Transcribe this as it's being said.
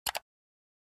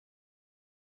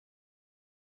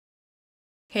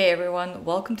Hey everyone,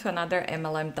 welcome to another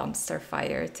MLM dumpster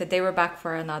fire. Today we're back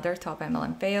for another top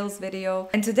MLM fails video.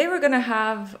 And today we're gonna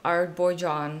have our boy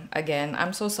John again.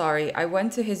 I'm so sorry. I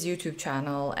went to his YouTube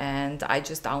channel and I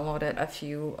just downloaded a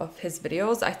few of his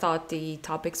videos. I thought the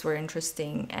topics were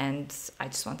interesting and I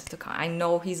just wanted to I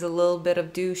know he's a little bit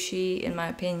of douchey in my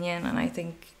opinion, and I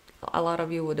think a lot of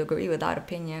you would agree with that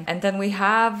opinion. And then we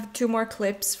have two more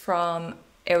clips from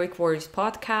Eric Worre's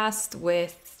podcast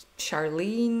with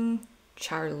Charlene,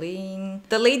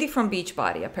 the lady from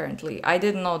Beachbody, apparently. I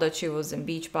didn't know that she was in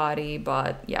Beachbody,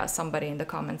 but yeah, somebody in the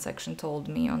comment section told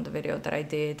me on the video that I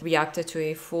did reacted to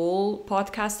a full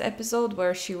podcast episode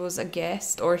where she was a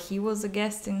guest, or he was a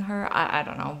guest in her. I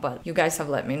don't know, but you guys have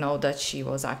let me know that she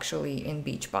was actually in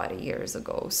Beachbody years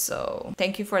ago. So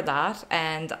thank you for that.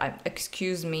 And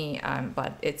excuse me,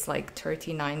 but it's like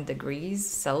 39 degrees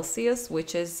Celsius,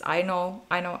 which is, I know,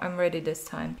 I'm ready this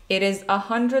time. It is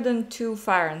 102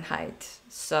 Fahrenheit.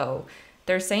 So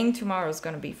they're saying tomorrow is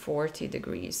going to be 40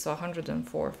 degrees, so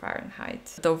 104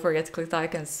 Fahrenheit. Don't forget to click the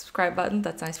like and subscribe button.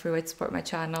 That's a nice free way to support my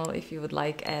channel if you would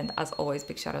like. And as always,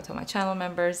 big shout out to my channel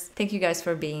members. Thank you guys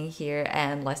for being here,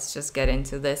 and let's just get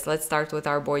into this. Let's start with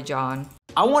our boy John.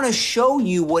 I want to show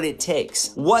you what it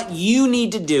takes, what you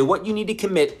need to do, what you need to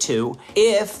commit to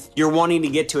if you're wanting to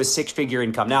get to a six-figure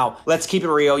income. Now, let's keep it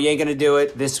real. You ain't going to do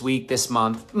it this week, this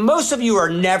month. Most of you are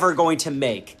never going to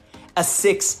make a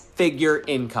six-figure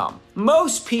income.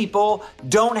 Most people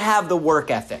don't have the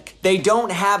work ethic. They don't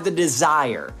have the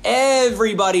desire.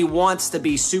 Everybody wants to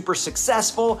be super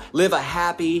successful, live a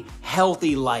happy,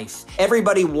 healthy life.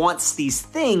 Everybody wants these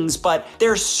things, but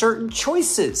there are certain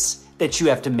choices that you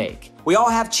have to make. We all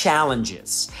have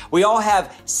challenges. We all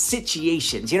have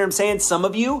situations. You know what I'm saying? Some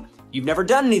of you, you've never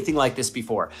done anything like this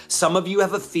before. Some of you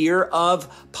have a fear of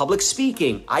public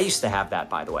speaking. I used to have that,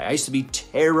 by the way. I used to be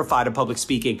terrified of public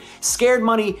speaking. Scared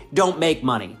money don't make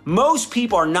money. Most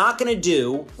people are not gonna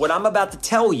do what I'm about to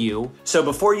tell you. So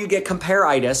before you get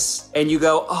compare-itis and you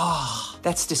go, oh,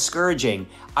 that's discouraging,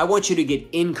 I want you to get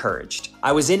encouraged.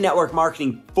 I was in network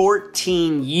marketing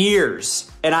 14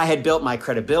 years and I had built my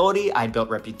credibility, I had built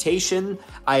reputation,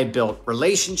 I had built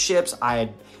relationships, I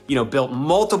had built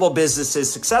multiple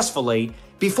businesses successfully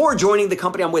before joining the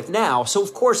company I'm with now. So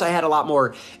of course I had a lot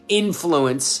more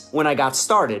influence when I got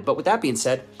started. But with that being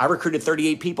said, I recruited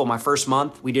 38 people my first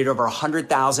month. We did over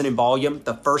 100,000 in volume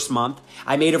the first month.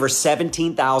 I made over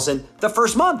 17,000 the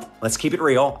first month. Let's keep it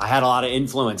real. I had a lot of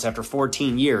influence after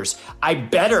 14 years. I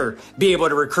better be able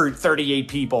to recruit 38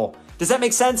 people. Does that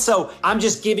make sense? So I'm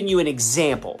just giving you an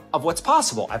example of what's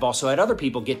possible. I've also had other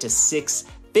people get to six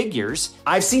figures.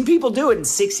 I've seen people do it in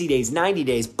 60 days, 90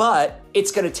 days, but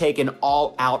it's gonna take an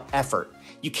all-out effort.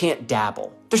 You can't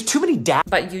dabble. There's too many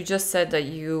But you just said that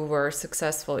you were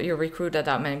successful. You recruited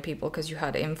that many people because you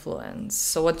had influence.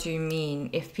 So what do you mean?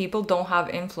 If people don't have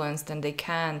influence, then they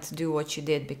can't do what you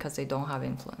did because they don't have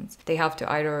influence. They have to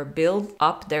either build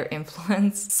up their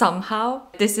influence somehow.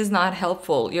 This is not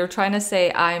helpful. You're trying to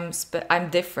say I'm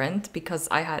different because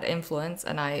I had influence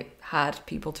and I had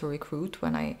people to recruit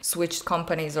when I switched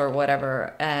companies or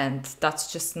whatever, and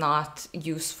that's just not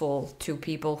useful to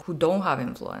people who don't have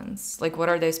influence. Like, what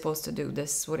are they supposed to do?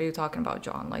 What are you talking about,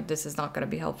 John? Like, this is not going to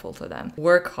be helpful to them.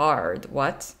 Work hard.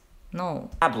 What? No.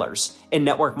 Dabblers in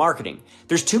network marketing.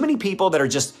 There's too many people that are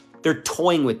they're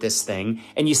toying with this thing,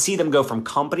 and you see them go from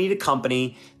company to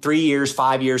company. 3 years,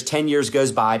 5 years, 10 years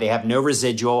goes by. They have no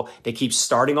residual. They keep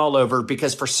starting all over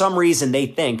because for some reason they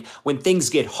think when things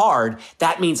get hard,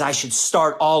 that means I should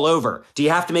start all over. Do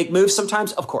you have to make moves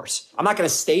sometimes? Of course. I'm not going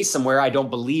to stay somewhere I don't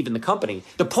believe in the company.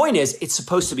 The point is, it's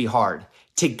supposed to be hard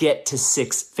to get to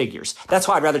six figures. That's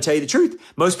why I'd rather tell you the truth.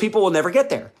 Most people will never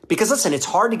get there because listen, it's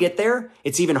hard to get there.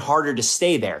 It's even harder to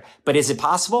stay there. But is it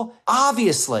possible?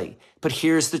 Obviously. But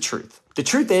here's the truth. The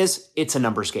truth is, it's a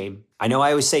numbers game. I know I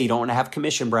always say you don't want to have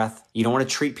commission breath. You don't want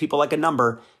to treat people like a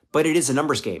number, but it is a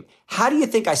numbers game. How do you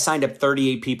think I signed up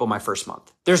 38 people my first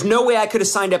month? There's no way I could have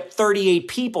signed up 38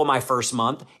 people my first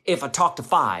month if I talked to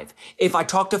 5. If I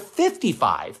talked to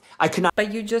 55, I could not.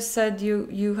 But you just said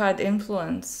you had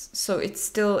influence. So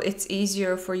it's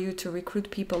easier for you to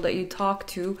recruit people that you talk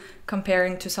to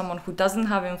comparing to someone who doesn't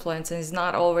have influence and is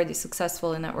not already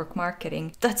successful in network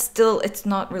marketing. It's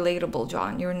not relatable,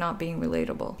 John. You're not being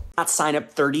relatable. Not sign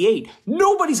up 38.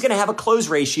 Nobody's going to have a close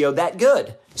ratio that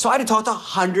good. So I had to talk to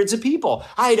hundreds of people.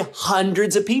 I had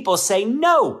hundreds of people say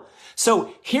no.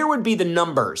 So here would be the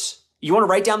numbers. You want to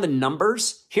write down the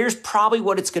numbers? Here's probably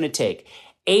what it's going to take.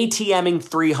 ATMing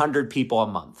 300 people a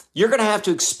month. You're going to have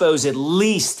to expose at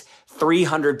least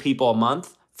 300 people a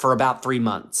month for about 3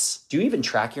 months. Do you even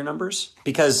track your numbers?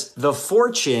 because the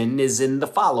fortune is in the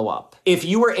follow-up. If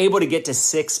you were able to get to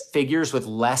 6 figures with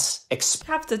less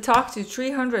have to talk to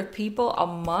 300 people a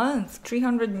month,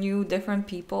 300 new different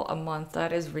people a month.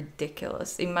 That is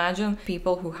ridiculous. Imagine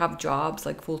people who have jobs,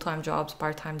 like full-time jobs,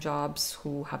 part-time jobs,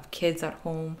 who have kids at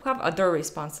home, who have other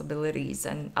responsibilities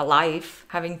and a life,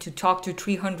 having to talk to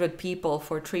 300 people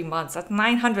for 3 months. That's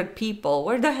 900 people.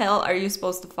 Where the hell are you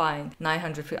supposed to find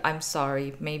 900 people? I'm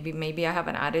sorry. Maybe I have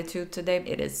an attitude today.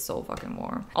 It is so fucking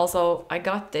warm. Also, I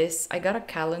got a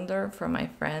calendar from my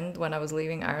friend when I was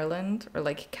leaving Ireland, or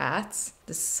like cats.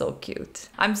 This is so cute.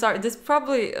 I'm sorry, this is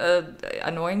probably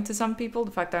annoying to some people,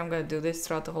 the fact that I'm gonna do this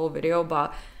throughout the whole video,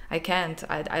 but I can't.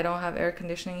 I don't have air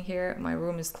conditioning here. My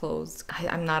room is closed.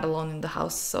 I'm not alone in the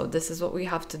house, so this is what we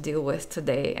have to deal with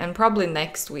today and probably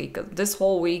next week, this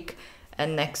whole week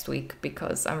and next week,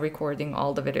 because I'm recording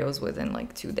all the videos within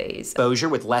like 2 days. Exposure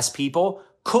with less people.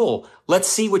 Cool. Let's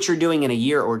see what you're doing in a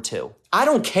year or two. I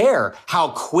don't care how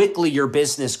quickly your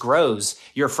business grows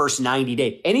your first 90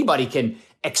 days. Anybody can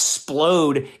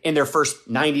explode in their first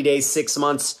 90 days, 6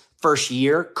 months, first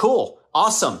year. Cool.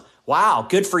 Awesome. Wow.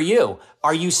 Good for you.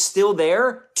 Are you still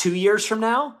there 2 years from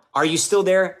now? Are you still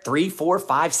there 3, 4,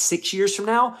 5, 6 years from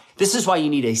now? This is why you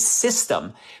need a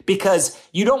system, because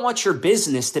you don't want your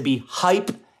business to be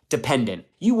hype dependent.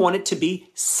 You want it to be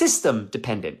system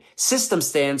dependent. System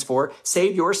stands for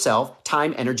save yourself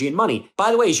time, energy, and money.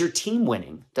 By the way, is your team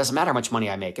winning? Doesn't matter how much money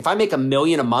I make. If I make $1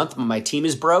 million a month when my team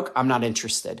is broke, I'm not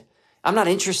interested. I'm not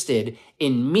interested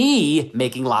in me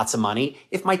making lots of money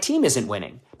if my team isn't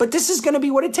winning. But this is going to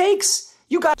be what it takes.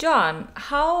 You got John,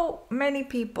 how many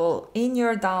people in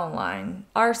your downline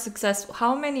are successful?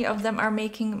 How many of them are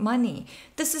making money?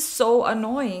 This is so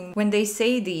annoying when they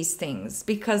say these things,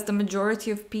 because the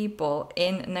majority of people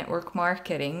in network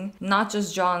marketing, not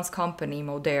just John's company,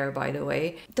 Modere, by the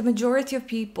way, the majority of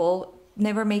people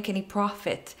never make any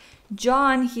profit.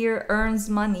 John here earns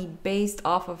money based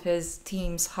off of his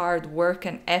team's hard work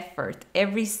and effort.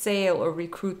 Every sale or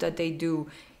recruit that they do,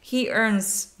 he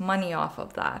earns money off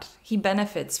of that. He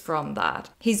benefits from that.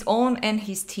 His own and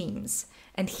his team's.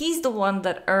 And he's the one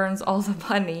that earns all the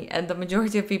money, and the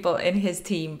majority of people in his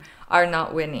team are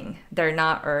not winning. They're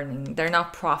not earning. They're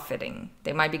not profiting.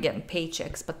 They might be getting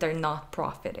paychecks, but they're not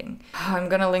profiting. I'm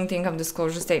gonna link the income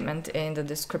disclosure statement in the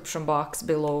description box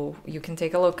below. You can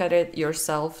take a look at it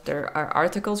yourself. There are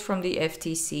articles from the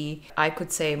FTC. I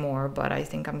could say more, but I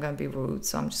think I'm gonna be rude,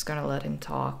 so I'm just gonna let him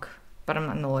talk. But I'm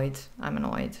annoyed. I'm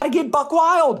annoyed. I get buck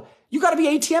wild. You got to be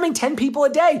ATMing 10 people a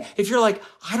day. If you're like,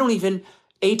 I don't even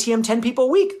ATM 10 people a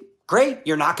week. Great.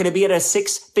 You're not going to be at a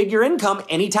 6-figure income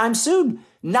anytime soon.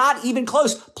 Not even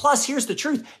close. Plus, here's the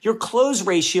truth. Your close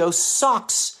ratio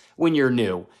sucks when you're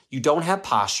new. You don't have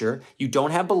posture. You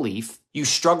don't have belief. You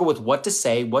struggle with what to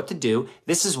say, what to do.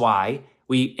 This is why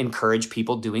we encourage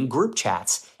people doing group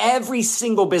chats. Every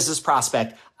single business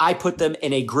prospect, I put them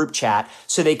in a group chat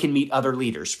so they can meet other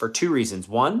leaders for 2 reasons.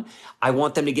 1, I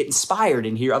want them to get inspired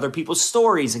and hear other people's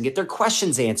stories and get their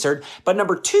questions answered. But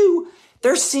number 2,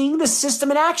 they're seeing the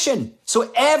system in action.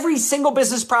 So every single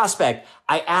business prospect,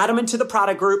 I add them into the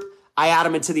product group. I add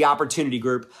them into the opportunity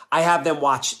group. I have them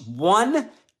watch one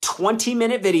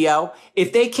 20-minute video.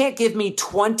 If they can't give me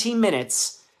 20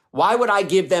 minutes, why would I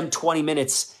give them 20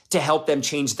 minutes to help them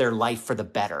change their life for the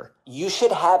better? You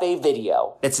should have a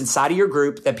video that's inside of your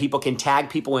group that people can tag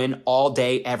people in all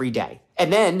day, every day.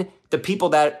 And then the people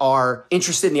that are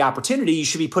interested in the opportunity, you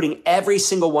should be putting every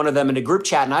single one of them in a group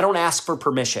chat. And I don't ask for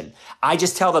permission. I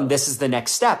just tell them this is the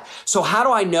next step. So how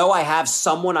do I know I have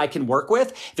someone I can work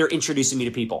with? They're introducing me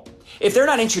to people. If they're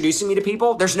not introducing me to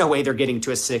people, there's no way they're getting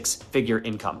to a 6-figure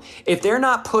income. If they're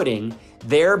not putting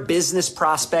their business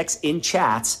prospects in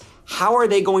chats, how are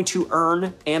they going to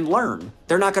earn and learn?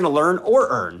 They're not going to learn or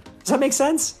earn. Does that make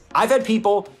sense? I've had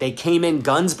people, they came in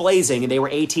guns blazing and they were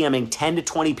ATMing 10 to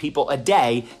 20 people a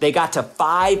day. They got to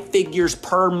 5 figures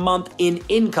per month in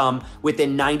income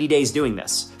within 90 days doing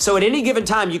this. So at any given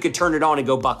time, you could turn it on and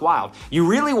go buck wild. You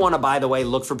really want to, by the way,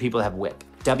 look for people that have WHIP.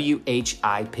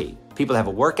 W-H-I-P. People that have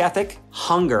a work ethic,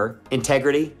 hunger,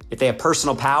 integrity. If they have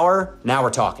personal power, now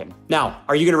we're talking. Now,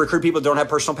 are you going to recruit people that don't have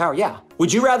personal power? Yeah.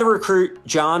 Would you rather recruit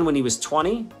John when he was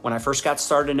 20, when I first got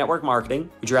started in network marketing?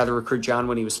 Would you rather recruit John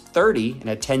when he was 30 and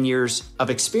had 10 years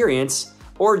of experience?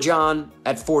 Or John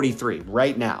at 43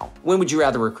 right now? When would you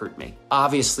rather recruit me?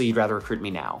 Obviously, you'd rather recruit me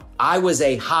now. I was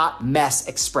a hot mess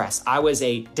express. I was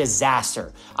a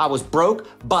disaster. I was broke,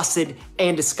 busted,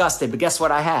 and disgusted. But guess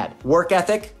what I had? Work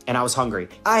ethic, and I was hungry.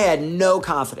 I had no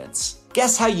confidence.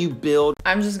 Guess how you build.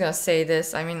 I'm just gonna say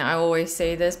this. I mean, I always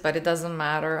say this, but it doesn't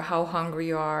matter how hungry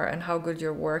you are and how good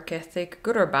your work ethic,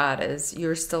 good or bad, is,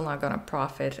 you're still not gonna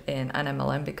profit in an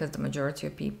MLM because the majority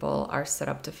of people are set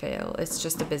up to fail. It's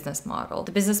just a business model.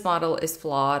 The business model is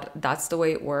flawed. That's the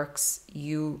way it works.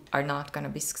 You are not gonna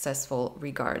be successful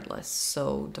regardless.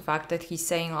 So the fact that he's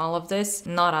saying all of this,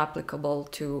 not applicable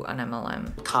to an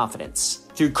MLM. Confidence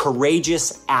through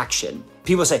courageous action.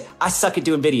 People say, I suck at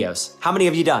doing videos. How many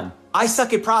have you done? I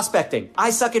suck at prospecting. I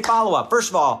suck at follow-up. First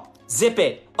of all, zip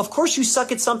it. Of course you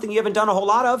suck at something you haven't done a whole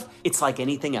lot of. It's like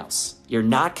anything else. You're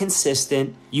not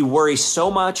consistent. You worry so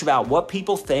much about what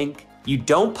people think. You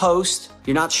don't post.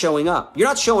 You're not showing up. You're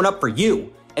not showing up for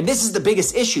you. And this is the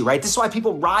biggest issue, right? This is why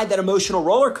people ride that emotional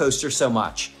roller coaster so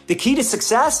much. The key to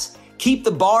success, keep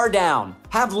the bar down.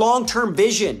 Have long-term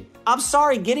vision. I'm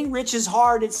sorry, getting rich is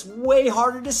hard. It's way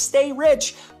harder to stay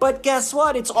rich. But guess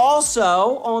what? It's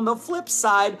also, on the flip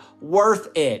side,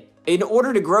 worth it. In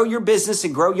order to grow your business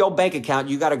and grow your bank account,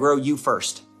 you got to grow you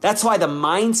first. That's why the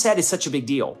mindset is such a big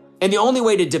deal. And the only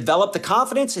way to develop the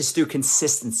confidence is through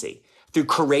consistency, through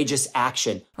courageous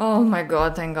action. Oh my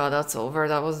God, thank God that's over.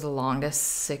 That was the longest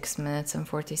 6 minutes and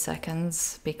 40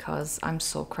 seconds because I'm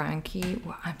so cranky.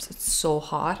 It's so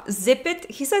hot. Zip it.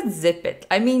 He said zip it.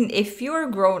 I mean, if you're a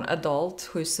grown adult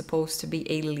who's supposed to be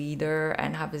a leader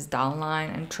and have his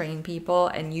downline and train people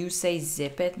and you say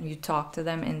zip it and you talk to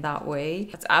them in that way,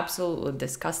 that's absolutely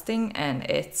disgusting and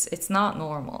it's not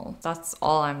normal. That's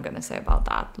all I'm gonna say about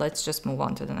that. Let's just move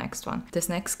on to the next one. This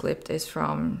next clip is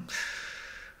from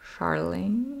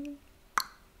Charlene.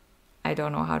 I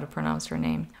don't know how to pronounce her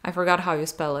name. I forgot how you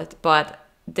spell it, but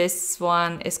this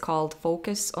one is called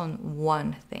Focus on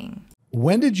One Thing.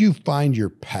 When did you find your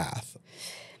path?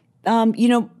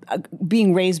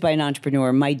 Being raised by an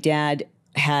entrepreneur, my dad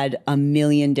had a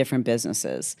million different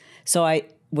businesses. So I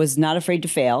was not afraid to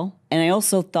fail. And I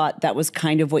also thought that was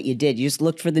kind of what you did. You just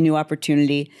looked for the new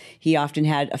opportunity. He often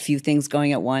had a few things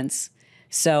going at once.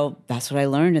 So that's what I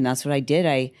learned and that's what I did.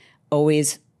 I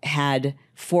always had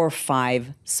 4 or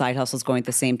 5 side hustles going at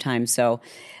the same time. So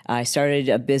I started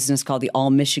a business called the All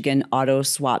Michigan Auto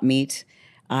Swap Meet.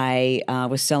 I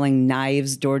was selling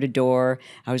knives door to door.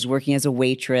 I was working as a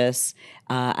waitress.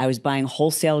 I was buying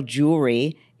wholesale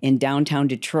jewelry in downtown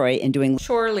Detroit and doing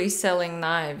Surely selling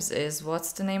knives is,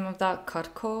 what's the name of that?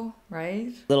 Cutco,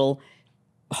 right? little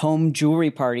home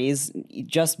jewelry parties,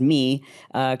 just me,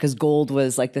 because gold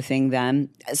was like the thing then.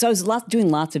 So I was doing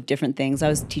lots of different things. I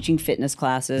was teaching fitness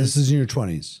classes. This is in your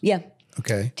 20s? Yeah.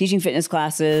 Okay. Teaching fitness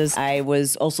classes. I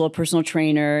was also a personal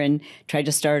trainer and tried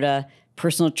to start a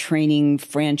personal training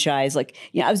franchise. I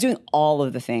was doing all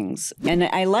of the things. And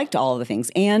I liked all of the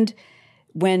things. And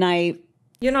when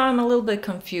I'm a little bit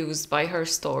confused by her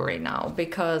story now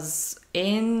because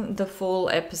in the full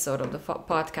episode of the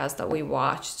podcast that we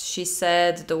watched, she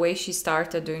said the way she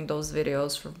started doing those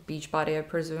videos for Beachbody, I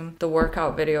presume, the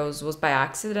workout videos, was by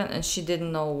accident and she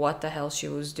didn't know what the hell she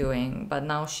was doing. But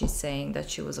now she's saying that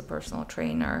she was a personal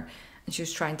trainer and she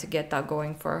was trying to get that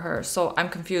going for her. So I'm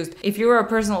confused. If you were a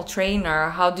personal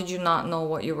trainer, how did you not know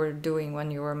what you were doing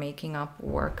when you were making up a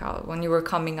workout, when you were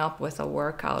coming up with a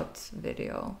workout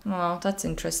video? Well, that's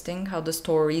interesting how the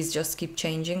stories just keep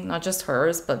changing, not just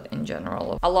hers, but in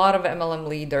general. A lot of MLM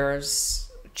leaders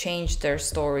change their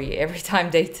story every time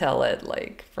they tell it,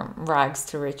 like from rags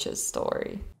to riches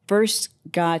story. first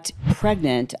got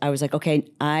pregnant, I was like, okay,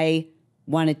 I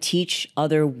want to teach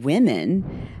other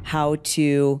women how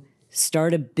to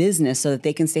start a business so that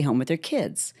they can stay home with their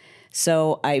kids.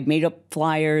 So I made up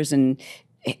flyers and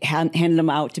handed them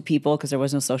out to people because there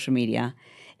was no social media,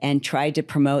 and tried to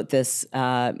promote this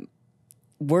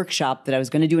workshop that I was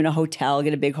going to do in a hotel,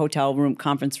 get a big hotel room,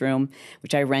 conference room,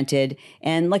 which I rented,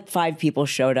 and like 5 people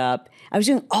showed up. I was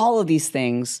doing all of these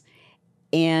things,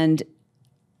 and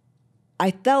I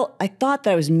thought that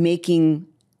I was making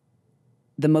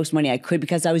the most money I could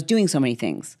because I was doing so many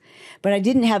things, but I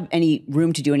didn't have any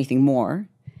room to do anything more.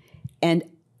 And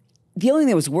the only thing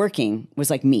that was working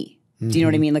was like me. Do you know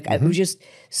what I mean? Like it was just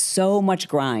so much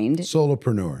grind.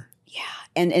 Solopreneur. Yeah.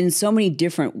 And in so many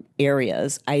different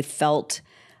areas, I felt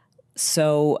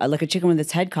so like a chicken with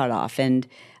its head cut off. And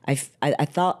I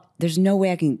thought there's no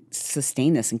way I can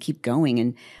sustain this and keep going.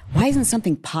 And why isn't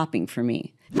something popping for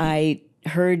me? I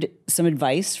heard some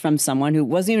advice from someone who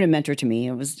wasn't even a mentor to me.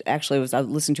 I was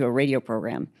listening to a radio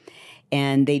program,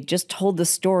 and they just told the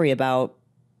story about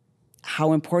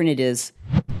how important it is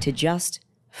to just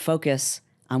focus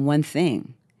on one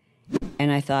thing.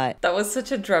 And I thought, that was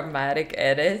such a dramatic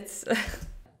edit.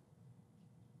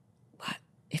 what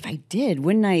if I did?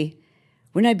 Wouldn't I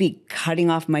be cutting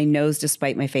off my nose to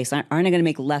spite my face? Aren't I going to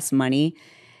make less money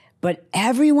But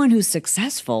everyone who's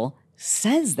successful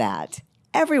says that.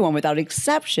 Everyone without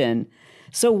exception.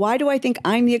 So why do I think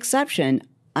I'm the exception?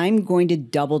 I'm going to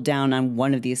double down on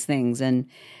one of these things. And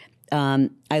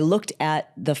I looked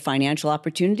at the financial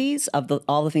opportunities of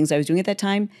all the things I was doing at that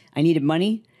time. I needed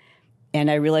money.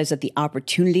 And I realized that the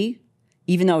opportunity,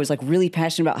 even though I was like really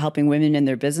passionate about helping women in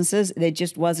their businesses, it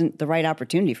just wasn't the right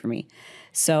opportunity for me.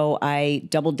 So I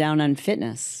doubled down on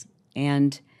fitness.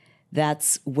 And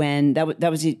that's when, that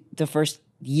was the first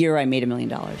year I made $1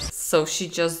 million. So she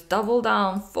just doubled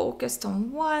down, focused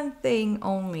on one thing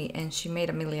only, and she made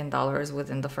 $1 million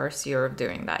within the first year of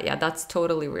doing that. Yeah, that's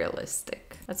totally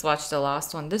realistic. Let's watch the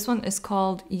last one. This one is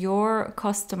called Your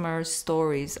Customers'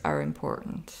 Stories Are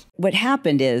Important. What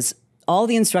happened is all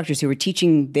the instructors who were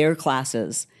teaching their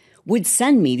classes would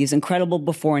send me these incredible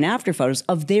before and after photos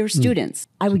of their students.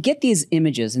 I would get these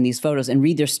images and these photos and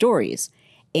read their stories.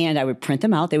 And I would print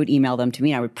them out. They would email them to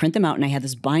me. I would print them out, and I had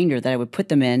this binder that I would put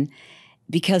them in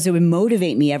because it would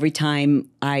motivate me every time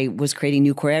I was creating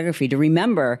new choreography to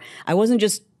remember I wasn't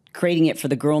just creating it for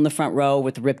the girl in the front row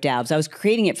with the ripped abs. I was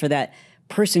creating it for that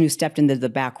person who stepped into the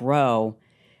back row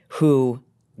who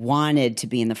wanted to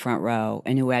be in the front row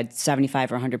and who had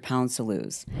 75 or 100 pounds to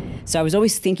lose. So I was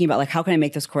always thinking about, like, how can I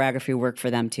make this choreography work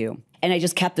for them too? And I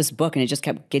just kept this book, and it just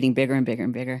kept getting bigger and bigger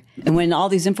and bigger. And when all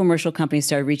these infomercial companies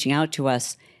started reaching out to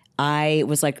us, I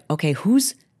was like, okay,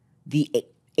 who's the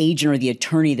agent or the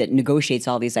attorney that negotiates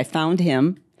all these? I found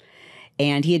him,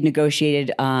 and he had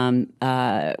negotiated,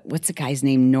 what's the guy's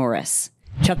name? Chuck Norris.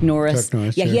 Chuck Norris, yeah,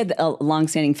 sure. he had a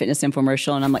longstanding fitness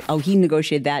infomercial, and I'm like, oh, he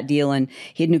negotiated that deal, and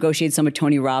he had negotiated some of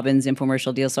Tony Robbins'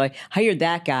 infomercial deal. So I hired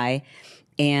that guy,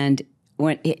 and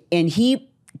he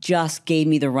just gave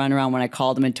me the runaround when I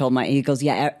called him and told him, he goes,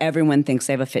 yeah, everyone thinks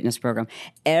they have a fitness program.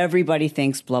 Everybody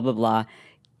thinks blah, blah, blah.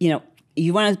 You know,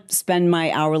 you want to spend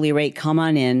my hourly rate, come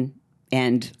on in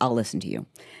and I'll listen to you.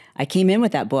 I came in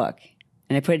with that book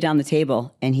and I put it down the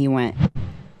table, and he went,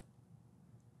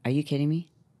 are you kidding me?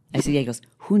 I said, yeah. He goes,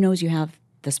 who knows you have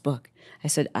this book? I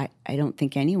said, I don't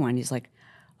think anyone. He's like,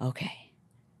 okay,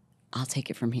 I'll take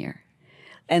it from here.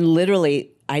 And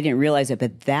literally, I didn't realize it,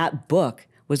 but that book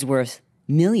was worth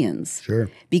millions. Sure.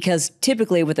 Because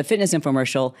typically with a fitness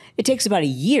infomercial, it takes about a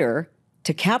year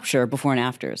to capture before and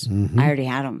afters. I already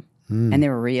had them, and they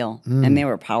were real, and they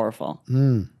were powerful.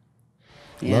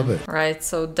 Yeah. Love it. Right,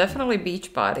 so definitely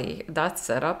Beachbody. That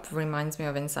setup reminds me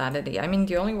of Insanity. I mean,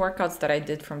 the only workouts that I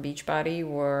did from Beachbody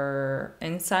were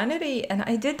Insanity, and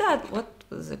I did that, what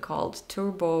was it called?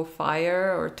 Turbo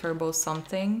Fire or Turbo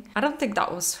something? I don't think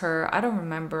that was her. I don't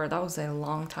remember. That was a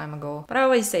long time ago. But I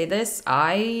always say this,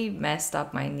 I messed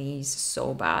up my knees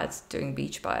so bad doing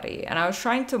Beachbody, and I was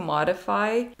trying to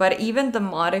modify, but even the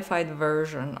modified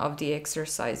version of the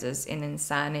exercises in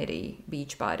Insanity,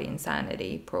 Beachbody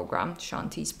Insanity program,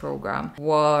 Shanti's program,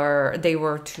 they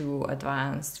were too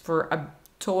advanced for a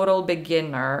total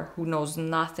beginner who knows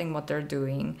nothing what they're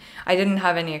doing. I didn't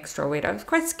have any extra weight. I was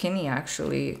quite skinny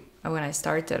actually when I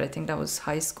started. I think that was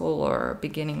high school or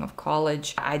beginning of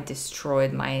college. I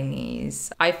destroyed my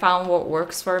knees. I found what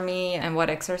works for me and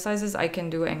what exercises I can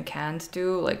do and can't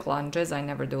do, like lunges. I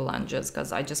never do lunges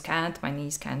because I just can't. My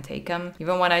knees can't take them.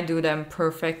 Even when I do them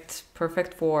perfect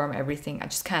form, everything, I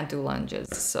just can't do lunges.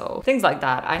 So things like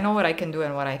that. I know what I can do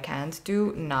and what I can't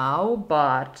do now,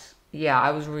 but yeah,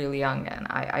 I was really young, and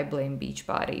I blame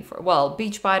Beachbody for, well,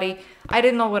 Beachbody, I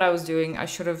didn't know what I was doing. I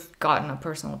should have gotten a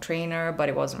personal trainer, but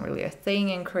it wasn't really a thing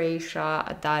in Croatia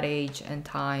at that age and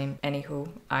time. Anywho,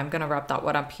 I'm gonna wrap that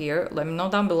one up here. Let me know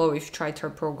down below if you tried her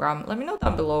program. Let me know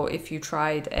down below if you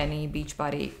tried any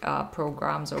Beachbody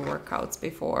programs or workouts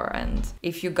before, and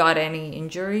if you got any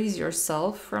injuries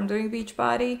yourself from doing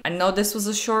Beachbody. I know this was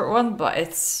a short one, but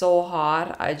it's so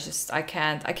hot. I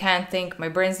can't think. My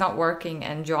brain's not working,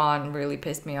 and John really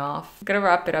pissed me off. I'm gonna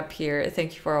wrap it up here.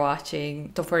 Thank you for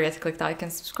watching. Don't forget to click the like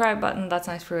and subscribe button. That's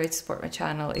a nice free way to support my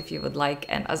channel if you would like.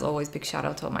 And as always, big shout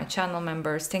out to all my channel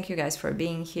members. Thank you guys for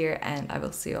being here, and I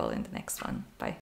will see you all in the next one. Bye.